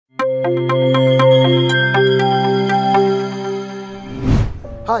Hi,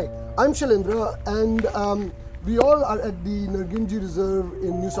 I'm Shailendra, and we all are at the Narginji Reserve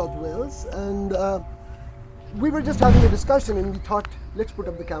in New South Wales, and we were just having a discussion, and we thought, let's put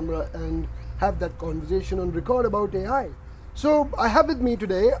up the camera and have that conversation on record about AI. So I have with me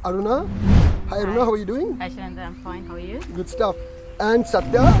today Aruna. Hi Aruna, how are you doing? Hi Shailendra, I'm fine. How are you? Good stuff. And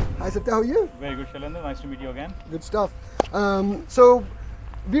Satya. Hi Satya, how are you? Very good, Shailendra. Nice to meet you again. Good stuff. So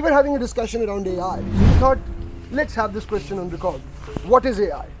we were having a discussion around AI. So we thought, let's have this question on record. What is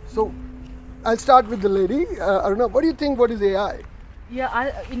AI? So I'll start with the lady. Aruna, what do you think? What is AI?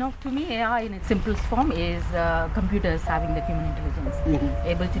 Yeah, to me, AI in its simplest form is computers having the human intelligence,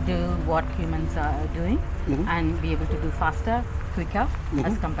 able to do what humans are doing, and be able to do faster, quicker,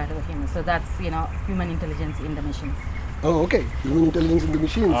 as compared to the humans. So that's human intelligence in the machines. Oh, okay. Human intelligence in the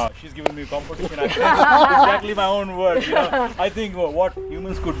machines. She's given me competition. Exactly my own words. I think what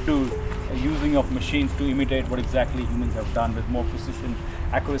humans could do using of machines to imitate what exactly humans have done with more precision,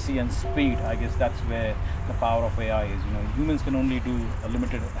 accuracy, and speed. I guess that's where the power of AI is. Humans can only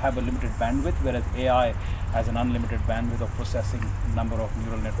have a limited bandwidth, whereas AI has an unlimited bandwidth of processing a number of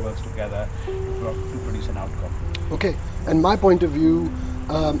neural networks together to produce an outcome. Okay. And my point of view,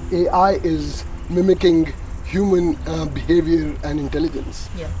 AI is mimicking human behavior and intelligence.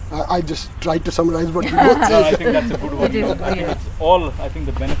 Yeah. I just tried to summarize what you both said. I think that's a good one. I think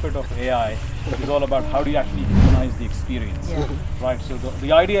the benefit of AI is all about how do you actually humanize the experience, right? So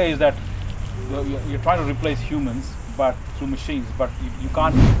the idea is that you're trying to replace humans, but through machines, but you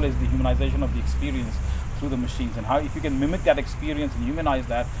can't replace the humanization of the experience through the machines. And how, if you can mimic that experience and humanize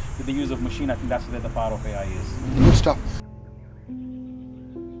that with the use of machine, I think that's where the power of AI is. Good stuff.